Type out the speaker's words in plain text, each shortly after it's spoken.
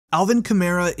Alvin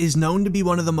Kamara is known to be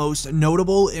one of the most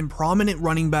notable and prominent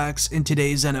running backs in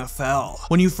today's NFL.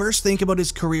 When you first think about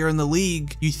his career in the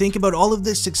league, you think about all of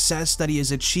the success that he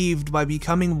has achieved by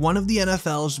becoming one of the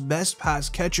NFL's best pass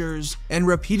catchers and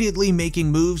repeatedly making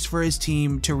moves for his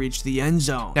team to reach the end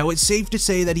zone. Now, it's safe to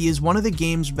say that he is one of the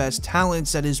game's best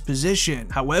talents at his position.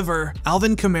 However,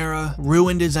 Alvin Kamara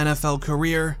ruined his NFL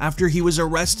career after he was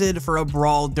arrested for a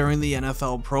brawl during the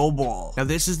NFL Pro Bowl. Now,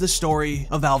 this is the story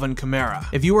of Alvin Kamara.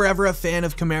 If you were ever a fan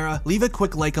of Kamara, leave a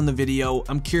quick like on the video.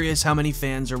 I'm curious how many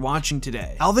fans are watching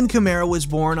today. Alvin Kamara was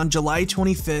born on July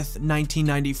 25th,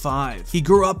 1995. He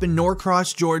grew up in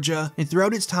Norcross, Georgia, and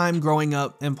throughout his time growing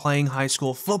up and playing high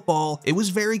school football, it was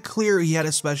very clear he had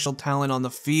a special talent on the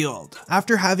field.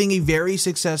 After having a very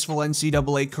successful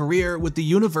NCAA career with the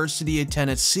University of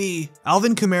Tennessee,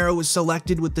 Alvin Kamara was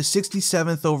selected with the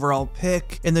 67th overall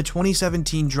pick in the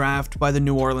 2017 draft by the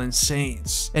New Orleans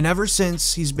Saints. And ever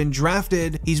since he's been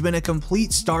drafted, he's been a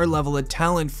complete star level of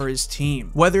talent for his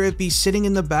team, whether it be sitting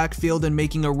in the backfield and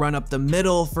making a run up the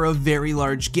middle for a very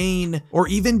large gain, or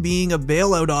even being a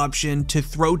bailout option to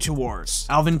throw towards.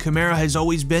 Alvin Kamara has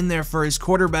always been there for his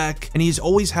quarterback, and he's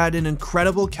always had an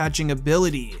incredible catching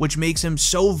ability, which makes him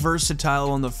so versatile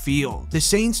on the field. The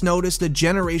Saints noticed the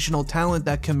generational talent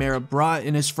that Kamara brought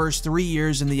in his first 3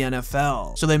 years in the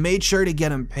NFL, so they made sure to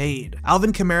get him paid.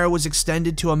 Alvin Kamara was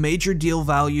extended to a major deal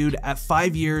valued at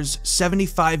 5 years,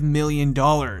 $75 million,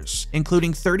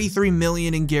 including $33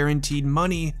 million in guaranteed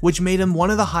money, which made him one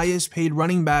of the highest paid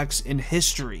running backs in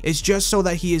history. It's just so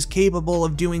that he is capable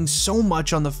of doing so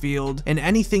much on the field, and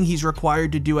anything he's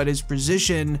required to do at his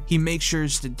position, he makes sure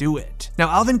to do it. Now,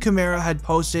 Alvin Kamara had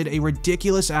posted a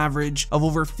ridiculous average of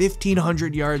over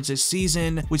 1,500 yards this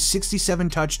season with 67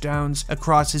 touchdowns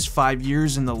across his 5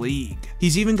 years in the league.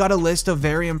 He's even got a list of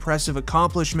very impressive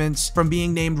accomplishments, from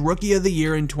being named Rookie of the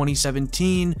Year in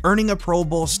 2017, earning a Pro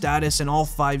Bowl status in all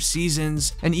 5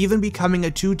 seasons, and even becoming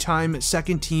a 2-time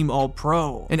second-team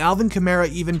All-Pro. And Alvin Kamara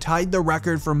even tied the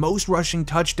record for most rushing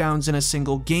touchdowns in a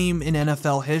single game in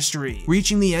NFL history,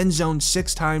 reaching the end zone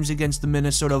 6 times against the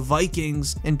Minnesota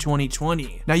Vikings in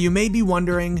 2020. Now, you may be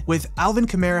wondering, with Alvin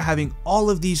Kamara having all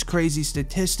of these crazy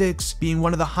statistics, being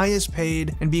one of the highest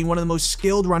paid, and being one of the most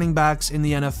skilled running backs in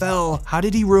the NFL, how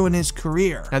did he ruin his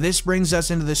career? Now, this brings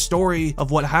us into the story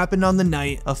of what happened on the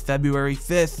night of February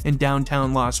 5th in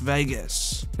downtown Las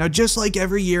Vegas. Now, just like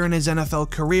every year in his NFL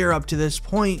career up to this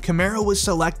point, Kamara was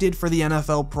selected for the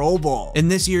NFL Pro Bowl, and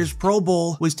this year's Pro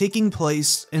Bowl was taking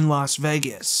place in Las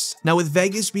Vegas. Now, with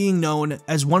Vegas being known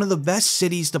as one of the best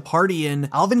cities to party in,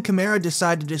 Alvin Kamara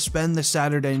decided to spend the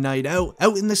Saturday night out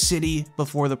in the city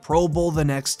before the Pro Bowl the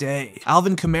next day.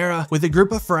 Alvin Kamara, with a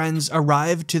group of friends,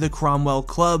 arrived to the Cromwell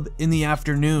Club in the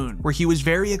afternoon, where he was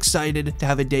very excited to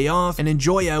have a day off and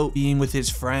enjoy out being with his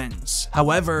friends.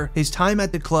 However, his time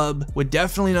at the club would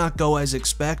definitely not go as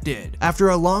expected. After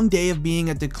a long day of being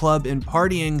at the club and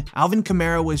partying, Alvin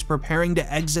Kamara was preparing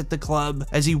to exit the club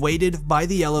as he waited by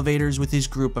the elevators with his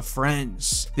group of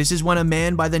friends. This is when a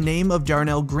man by the name of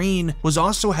Darnell Green was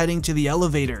also heading to the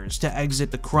elevators to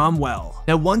exit the Cromwell.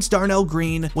 Now, once Darnell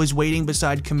Green was waiting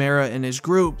beside Kamara and his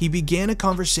group, he began a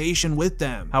conversation with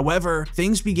them. However,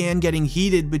 things began getting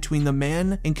heated between the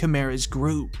man and Kamara's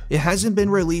group. It hasn't been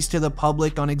released to the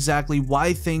public on exactly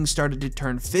why things started to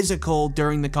turn physical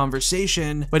during the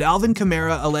conversation, but Alvin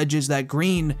Kamara alleges that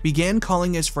Green began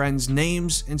calling his friends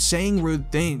names and saying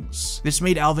rude things. This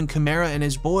made Alvin Kamara and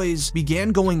his boys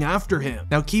began going after him.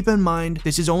 Now, keep in mind,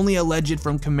 this is only alleged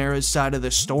from Kamara's side of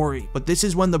the story, but this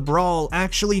is when the brawl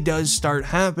actually does start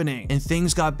happening, and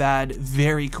things got bad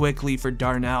very quickly for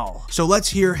Darnell. So let's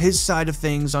hear his side of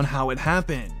things on how it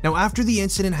happened. Now, after the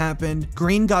incident happened,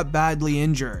 Green got badly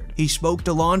injured. He spoke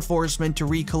to law enforcement to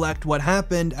recollect what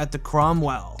happened at the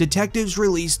Cromwell. Detectives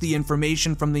released the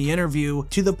information from the interview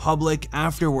to the public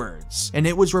afterwards, and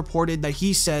it was reported that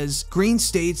he says Green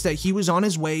states that he was on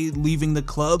his way leaving the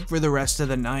club for the rest of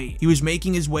the night. He was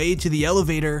making his way to the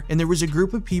elevator, and there was a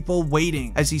group of people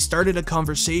waiting as he started a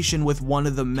conversation with one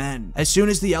of the men. As soon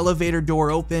as the elevator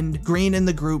door opened, Green and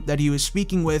the group that he was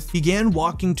speaking with began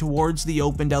walking towards the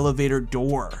opened elevator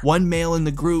door. One male in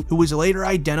the group, who was later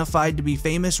identified to be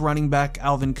famous running back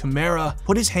Alvin Kamara,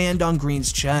 put his hand on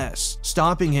Green's chest,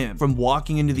 stopping him from walking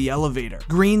walking into the elevator.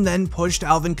 Green then pushed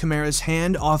Alvin Kamara's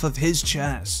hand off of his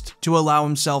chest to allow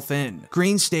himself in.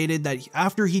 Green stated that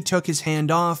after he took his hand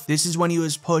off, this is when he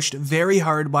was pushed very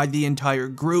hard by the entire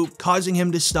group, causing him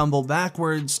to stumble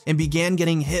backwards and began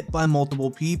getting hit by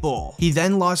multiple people. He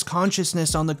then lost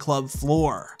consciousness on the club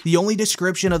floor. The only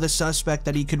description of the suspect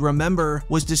that he could remember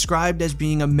was described as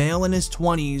being a male in his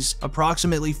 20s,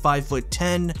 approximately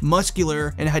 5'10",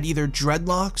 muscular, and had either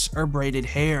dreadlocks or braided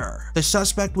hair. The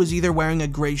suspect was either wearing a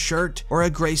gray shirt or a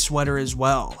gray sweater as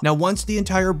well. Now, once the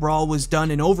entire brawl was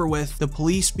done and over with, the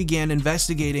police began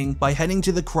investigating by heading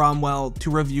to the Cromwell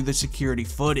to review the security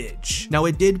footage. Now,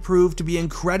 it did prove to be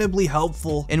incredibly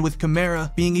helpful, and with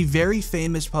Kamara being a very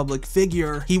famous public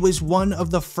figure, he was one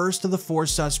of the first of the 4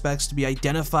 suspects to be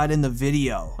identified in the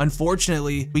video.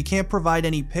 Unfortunately, we can't provide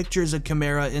any pictures of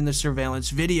Kamara in the surveillance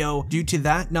video due to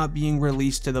that not being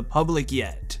released to the public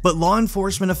yet. But law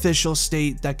enforcement officials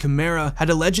state that Kamara had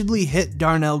allegedly hit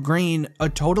Darnell Green a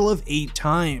total of 8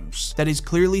 times. That is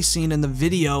clearly seen in the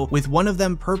video, with one of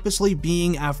them purposely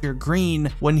being after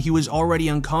Green when he was already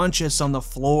unconscious on the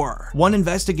floor. One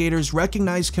investigators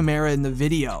recognized Kamara in the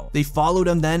video. They followed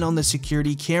him then on the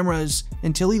security cameras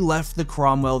until he left the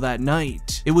Cromwell that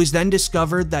night. It was then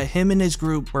discovered that him and his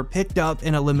group were picked up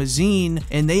in a limousine,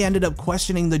 and they ended up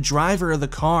questioning the driver of the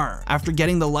car after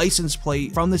getting the license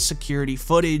plate from the security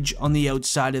footage on the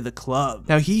outside of the club.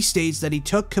 Now, he states that he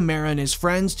took Kamara and his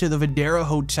friends to the Videra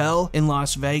Hotel in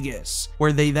Las Vegas,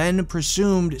 where they then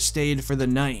presumed stayed for the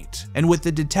night. And with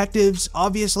the detectives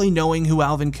obviously knowing who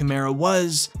Alvin Kamara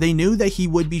was, they knew that he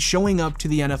would be showing up to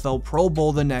the NFL Pro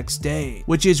Bowl the next day,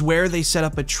 which is where they set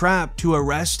up a trap to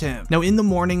arrest him. Now, in the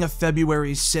morning of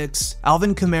February 6th,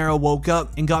 Alvin Kamara woke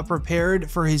up and got prepared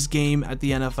for his game at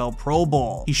the NFL Pro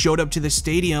Bowl. He showed up to the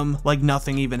stadium like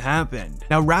nothing even happened.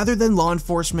 Now, rather than law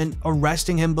enforcement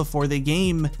arresting him before the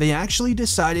game, they actually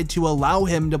decided to allow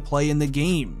him to play in the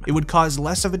game. It would cause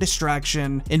less of a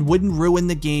distraction and wouldn't ruin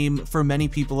the game for many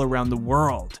people around the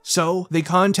world. So they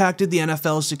contacted the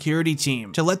NFL security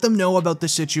team to let them know about the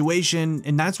situation,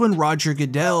 and that's when Roger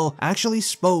Goodell actually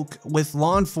spoke with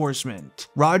law enforcement.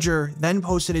 Roger then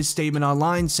posted his statement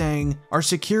online saying, "Our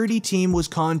security team was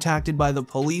contacted by the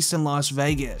police in Las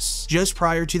Vegas just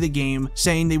prior to the game,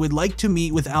 saying they would like to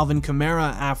meet with Alvin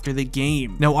Kamara after the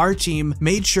game. Now, our team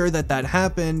made sure that that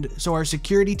happened, so our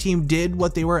security team did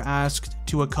what they were asked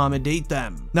to accommodate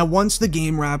them." Now, once the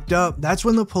game wrapped up, that's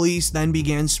when the police then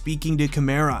began speaking to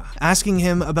Kamara, asking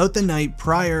him about the night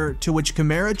prior, to which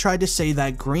Kamara tried to say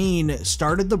that Green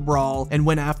started the brawl and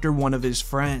went after one of his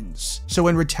friends. So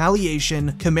in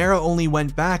retaliation, Kamara only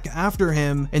went back after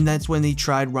him, and that's when he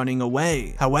tried running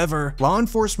away. However, law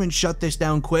enforcement shut this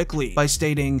down quickly by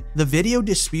stating, "The video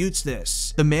disputes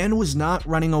this. The man was not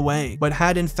running away, but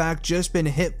had in fact just been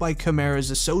hit by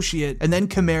Kamara's associate, and then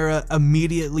Kamara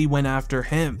immediately went after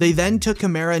him." They then took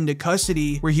Kamara into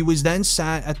custody, where he was then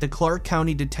sat at the Clark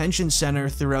County Detention Center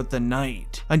throughout the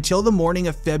night, until the morning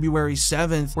of February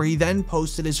 7th, where he then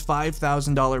posted his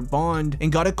 $5,000 bond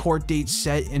and got a court date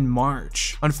set in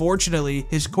March. Unfortunately,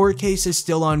 his court case is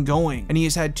still ongoing, and he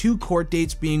has had 2 court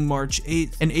dates being March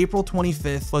 8th and April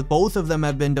 25th, but both of them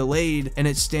have been delayed, and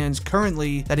it stands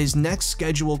currently that his next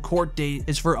scheduled court date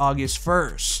is for August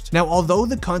 1st. Now, although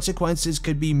the consequences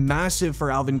could be massive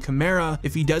for Alvin Kamara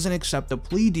if he doesn't accept a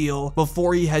plea deal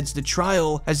before he heads to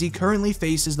trial, as he currently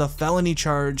faces the felony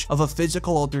charge of a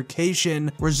physical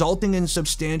altercation resulting in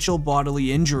substantial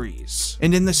bodily injuries.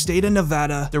 And in the state of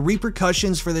Nevada, the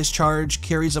repercussions for this charge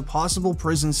carries a possible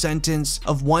prison sentence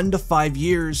of 1 to 5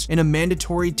 years and a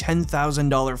mandatory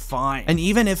 $10,000 fine. And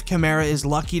even if Kamara is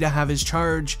lucky to have his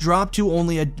charge dropped to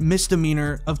only a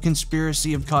misdemeanor of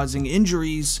conspiracy of causing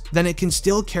injuries, then it can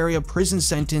still carry a prison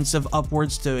sentence of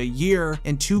upwards to a year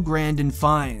and $2 grand in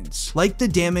fines. Like the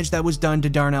damage that was done to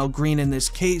Darnell Green in this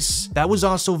case, that was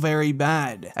also very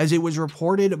bad, as it was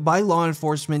reported by law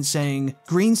enforcement saying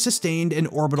Green sustained an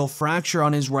orbital fracture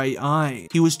on his right eye.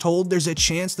 He was told there's a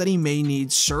chance that he may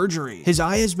need surgery. His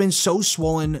eye has been so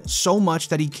swollen so much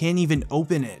that he can't even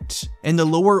open it, and the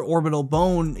lower orbital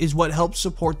bone is what helps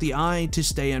support the eye to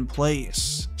stay in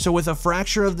place. So with a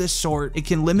fracture of this sort, it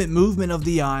can limit movement of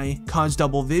the eye, cause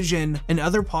double vision, and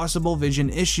other possible vision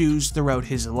issues throughout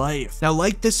his life. Now,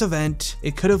 like this event,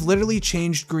 it could have literally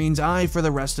changed Green's eye for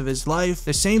the rest of his life,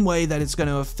 the same way that it's going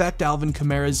to affect Alvin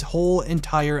Kamara's whole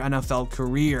entire NFL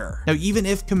career. Now, even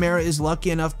if Kamara is lucky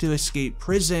enough to escape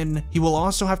prison, he will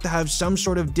also have to have some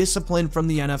sort of discipline from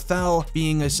the NFL,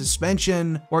 being a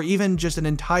suspension, or even just an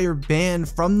entire ban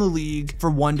from the league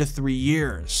for 1 to 3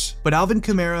 years. But Alvin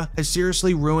Kamara has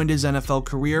seriously ruined his NFL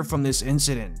career from this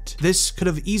incident. This could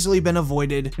have easily been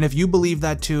avoided, and if you believe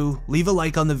that too, leave a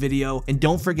like on the video and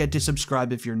don't forget to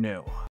subscribe if you're new.